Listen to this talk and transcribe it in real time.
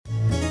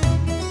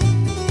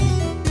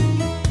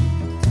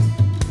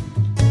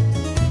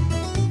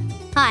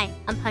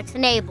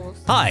Paxton Abels.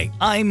 Hi,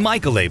 I'm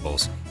Michael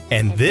Abels,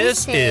 and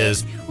this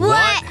is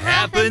What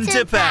Happened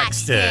to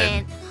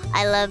Paxton?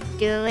 I love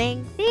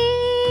doing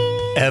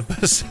this.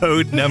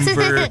 Episode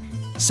number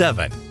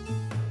 7.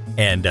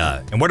 And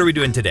what are we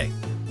doing today?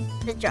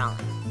 The drawing.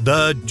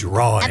 The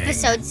drawing.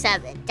 Episode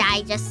 7.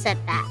 I just said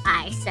that.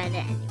 I said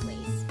it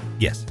anyways.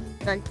 Yes.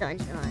 Dun, dun,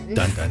 dun.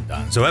 Dun, dun,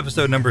 dun. So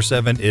episode number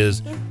 7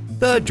 is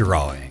the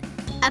drawing.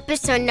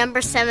 Episode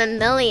number 7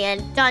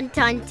 million. Dun,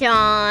 dun,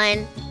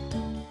 dun.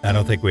 I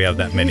don't think we have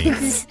that many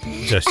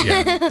just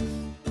yet.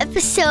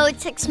 Episode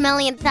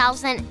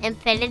 6,000,000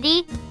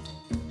 infinity.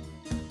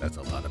 That's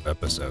a lot of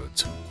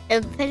episodes.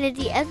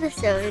 Infinity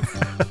episodes.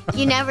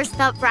 You never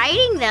stop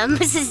writing them.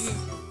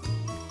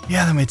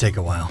 Yeah, that may take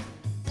a while.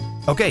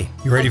 Okay,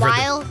 you ready a for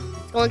while?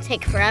 It's going to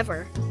take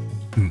forever.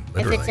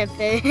 Literally. If it's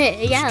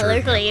infinity. Yeah, true.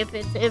 literally. If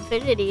it's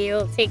infinity,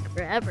 it'll take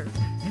forever.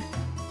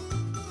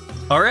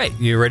 All right,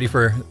 you ready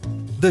for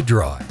the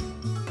drawing?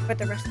 For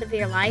the rest of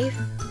your life?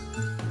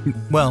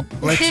 Well,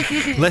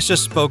 let's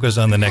just focus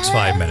on the next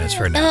 5 minutes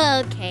for now.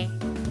 Okay.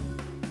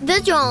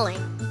 The drawing.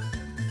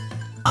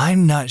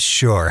 I'm not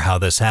sure how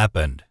this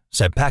happened,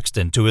 said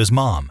Paxton to his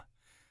mom.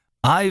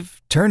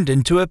 I've turned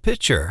into a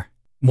picture,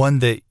 one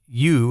that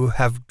you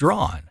have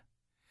drawn.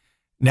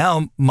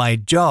 Now my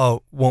jaw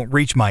won't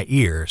reach my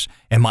ears,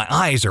 and my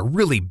eyes are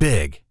really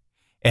big.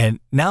 And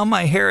now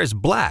my hair is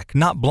black,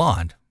 not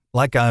blonde,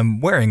 like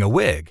I'm wearing a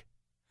wig.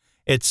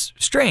 It's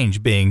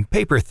strange being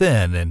paper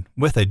thin and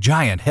with a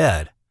giant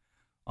head.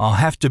 I'll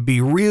have to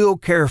be real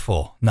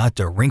careful not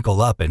to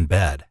wrinkle up in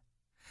bed.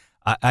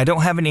 I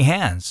don't have any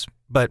hands,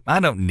 but I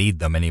don't need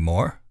them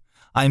anymore.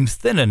 I'm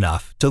thin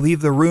enough to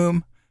leave the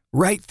room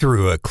right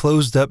through a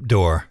closed-up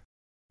door.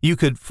 You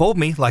could fold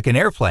me like an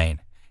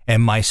airplane,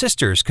 and my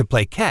sisters could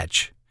play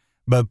catch.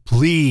 But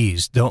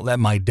please don't let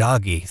my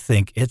doggy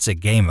think it's a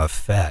game of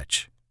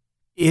fetch.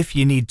 If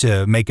you need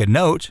to make a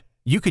note,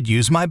 you could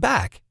use my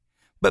back.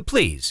 But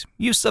please,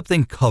 use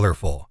something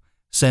colorful,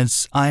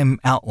 since I'm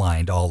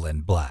outlined all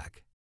in black.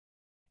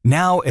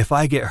 Now if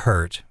I get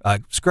hurt,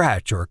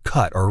 scratch or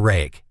cut or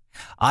rake,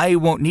 I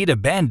won't need a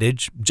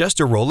bandage, just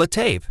a roll of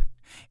tape.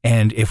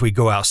 And if we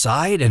go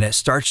outside and it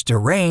starts to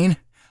rain,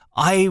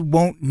 I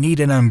won't need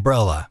an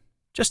umbrella,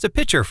 just a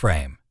picture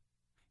frame.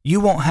 You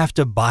won't have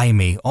to buy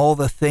me all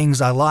the things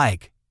I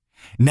like.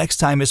 Next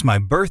time it's my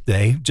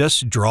birthday,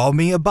 just draw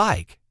me a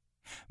bike.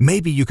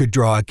 Maybe you could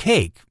draw a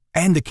cake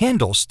and the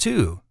candles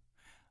too.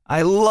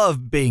 I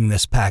love being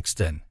this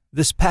Paxton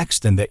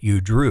that you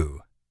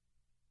drew.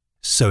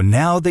 So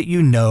now that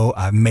you know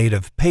I'm made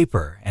of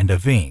paper and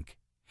of ink,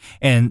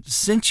 and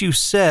since you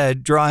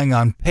said drawing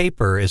on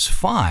paper is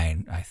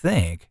fine, I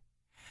think,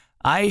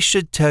 I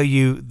should tell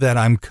you that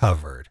I'm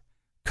covered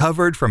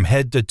from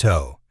head to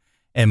toe,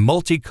 and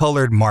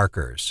multicolored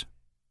markers.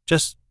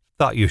 Just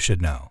thought you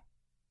should know.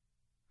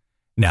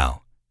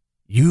 Now,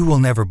 you will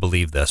never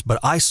believe this, but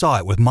I saw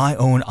it with my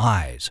own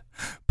eyes.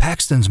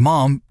 Paxton's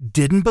mom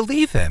didn't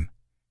believe him.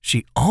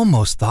 She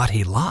almost thought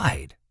he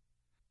lied.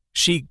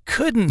 She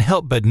couldn't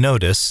help but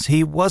notice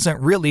he wasn't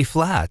really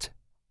flat,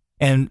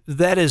 and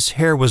that his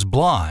hair was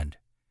blonde.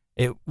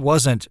 It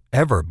wasn't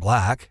ever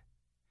black.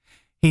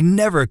 He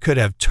never could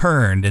have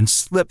turned and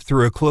slipped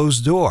through a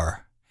closed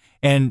door,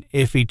 and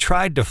if he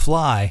tried to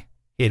fly,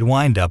 he'd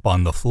wind up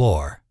on the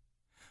floor.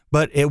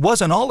 But it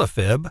wasn't all a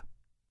fib.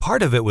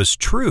 Part of it was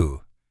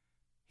true.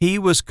 He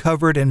was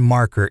covered in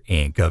marker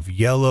ink of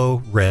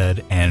yellow,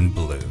 red, and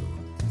blue.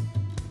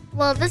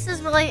 Well, this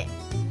is really...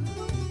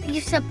 You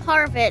said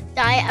part of it. Did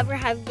I ever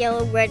have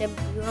yellow, red, and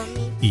blue on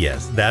me?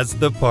 Yes, that's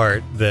the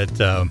part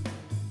that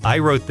I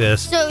wrote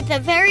this. So the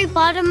very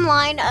bottom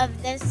line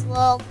of this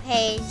little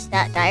page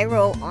that I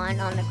wrote on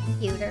the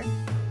computer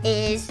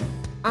is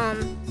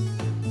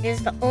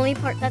the only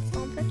part that's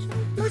non-fiction,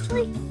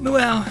 mostly?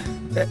 Well,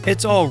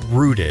 it's all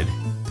rooted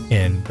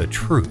in the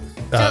truth.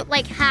 So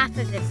like half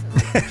of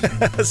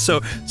it's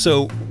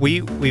So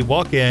we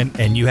walk in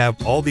and you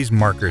have all these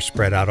markers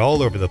spread out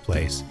all over the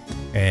place.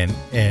 And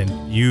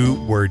you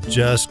were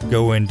just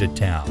going to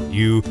town.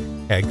 You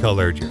had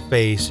colored your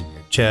face and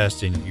your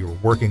chest, and you were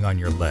working on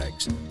your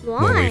legs.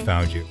 Why? When we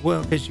found you.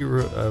 Well, because you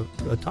were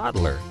a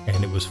toddler,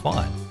 and it was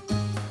fun.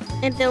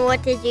 And then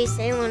what did you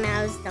say when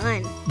I was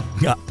done?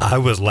 I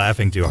was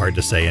laughing too hard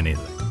to say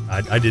anything.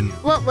 I didn't.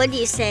 What would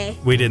you say?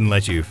 We didn't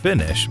let you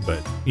finish,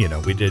 but,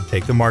 we did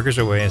take the markers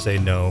away and say,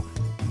 no,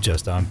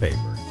 just on paper.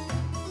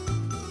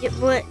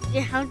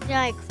 How did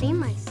I clean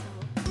myself?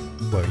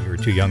 Well, you were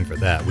too young for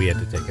that. We had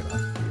to take it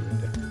off.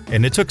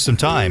 And it took some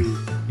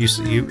time.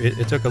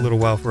 It took a little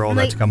while for all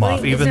that to come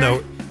off, even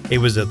though it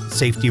was a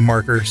safety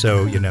marker,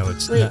 so,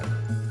 it's not.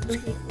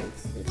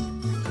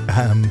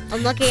 I'm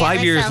looking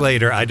 5 years myself.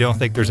 later, I don't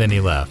think there's any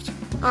left.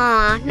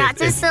 Aw, not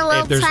just a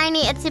little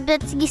tiny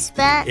itsy-bitsy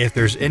speck. If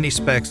there's any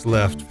specks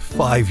left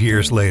 5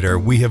 years later,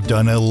 we have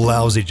done a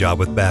lousy job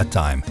with bat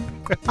time.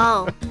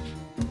 Oh.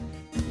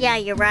 Yeah,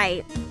 you're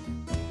right.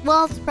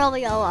 Well, it's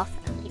probably all off.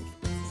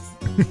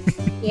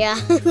 Yeah.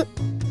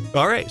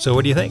 All right, so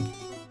what do you think?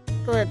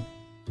 Good.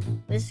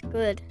 It's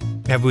good.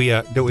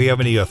 Do we have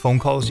any phone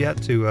calls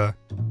yet to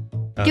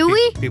Do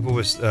we? People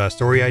with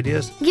story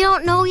ideas? You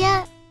don't know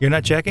yet? You're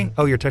not checking?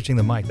 Oh, you're touching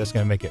the mic. That's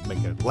going to make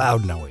a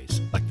loud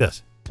noise like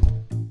this.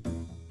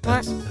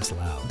 What? That's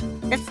loud.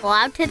 That's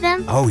loud to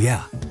them? Oh,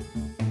 yeah.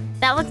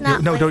 That was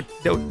not. No, don't.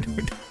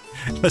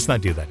 Let's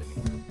not do that anymore.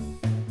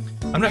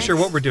 I'm not sure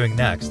what we're doing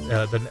next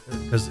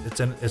because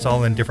it's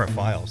all in different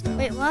files now.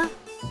 Wait, what?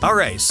 All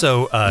right,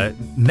 so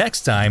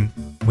next time,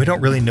 we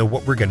don't really know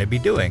what we're going to be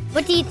doing.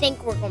 What do you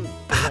think we're going to be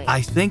doing?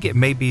 I think it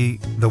may be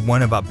the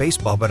one about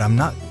baseball, but I'm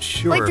not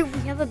sure. Wait, do we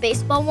have a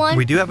baseball one?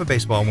 We do have a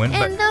baseball one.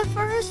 And the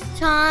first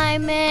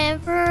time in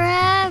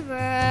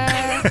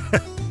forever.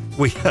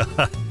 we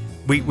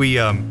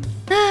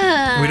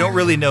don't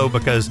really know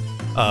because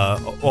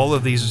all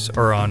of these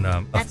are on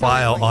a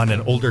file on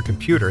an older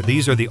computer.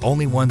 These are the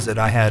only ones that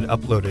I had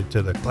uploaded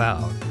to the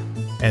cloud.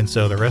 And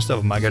so the rest of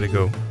them, I got to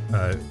go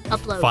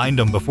find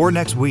them before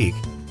next week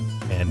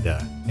and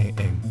get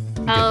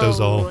those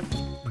all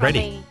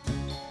ready.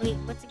 Wait,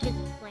 what's a good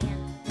plan?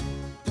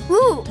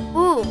 Ooh.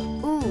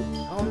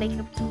 I'll make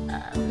a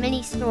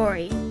mini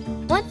story.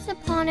 Once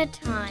upon a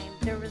time,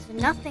 there was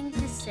nothing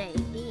to say.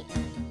 The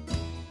end.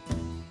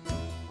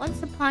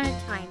 Once upon a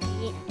time,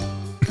 the end.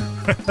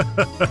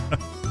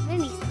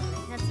 Mini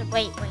story. That's a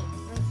wait.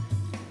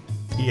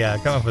 Yeah,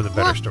 come up with a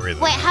better story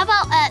than Wait, that. how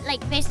about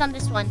like based on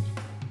this one?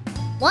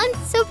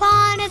 Once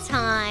upon a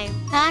time,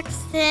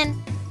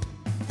 Paxton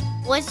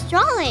was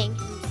drawing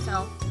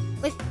himself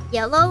with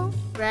yellow,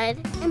 red,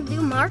 and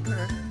blue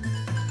marker.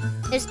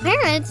 His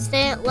parents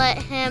didn't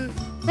let him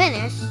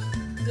finish.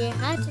 He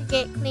had to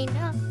get cleaned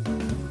up.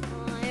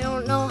 I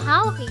don't know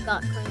how he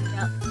got cleaned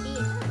up.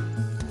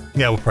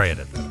 Yeah, we'll probably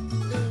edit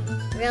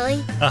that.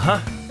 Really? Uh-huh.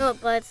 No,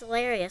 but it's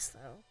hilarious,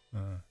 though.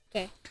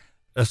 Okay.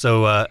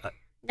 So,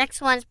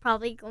 next one's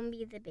probably going to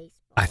be the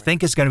baseball. I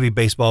think it's going to be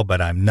baseball,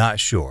 but I'm not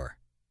sure.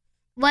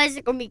 What is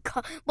it going to be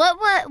called?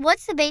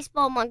 What's the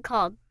baseball one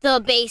called?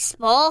 The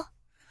baseball?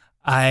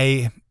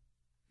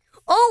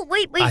 Oh,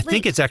 wait. I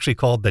think it's actually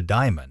called the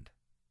diamond.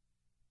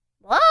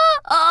 What?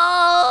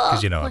 Oh.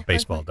 Because, a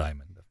baseball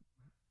diamond.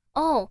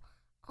 Oh,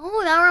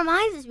 that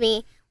reminds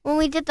me. When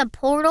we did the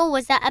portal,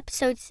 was that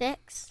episode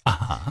 6?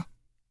 Uh-huh.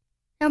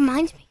 That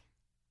reminds me.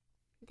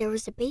 There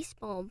was a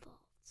baseball involved.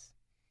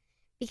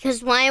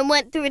 Because when I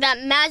went through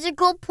that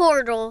magical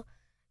portal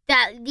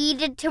that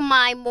leaded to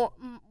my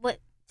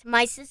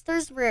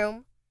sister's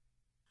room,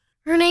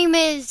 her name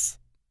is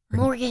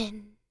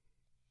Morgan.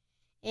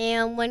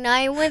 And when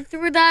I went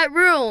through that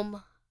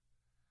room,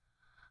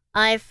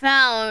 I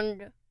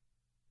found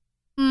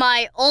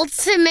my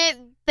ultimate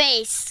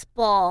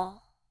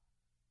baseball.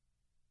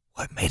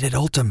 What made it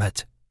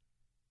ultimate?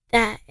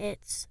 That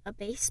it's a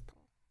baseball.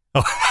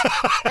 Oh.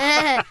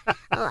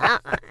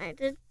 I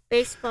did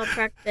baseball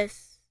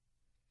practice.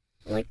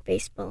 I like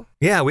baseball.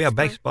 Yeah, we have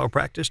baseball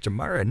practice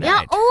tomorrow night.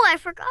 Yeah, I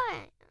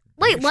forgot.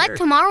 Wait, Yeah, what? sure.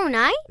 Tomorrow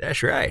night?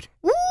 That's right.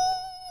 Woo!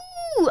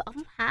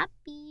 I'm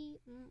happy.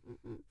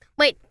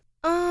 Wait,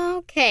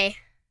 okay.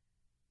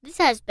 This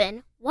has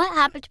been What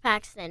Happened to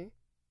Paxton,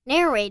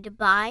 narrated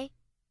by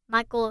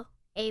Michael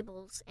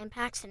Abels and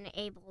Paxton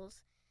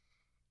Abels.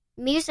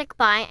 Music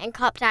by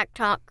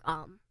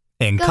Incomtech.com.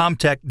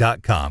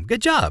 Incomtech.com.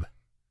 Good job.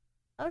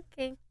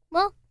 Okay.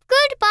 Well,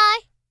 goodbye.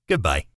 Goodbye.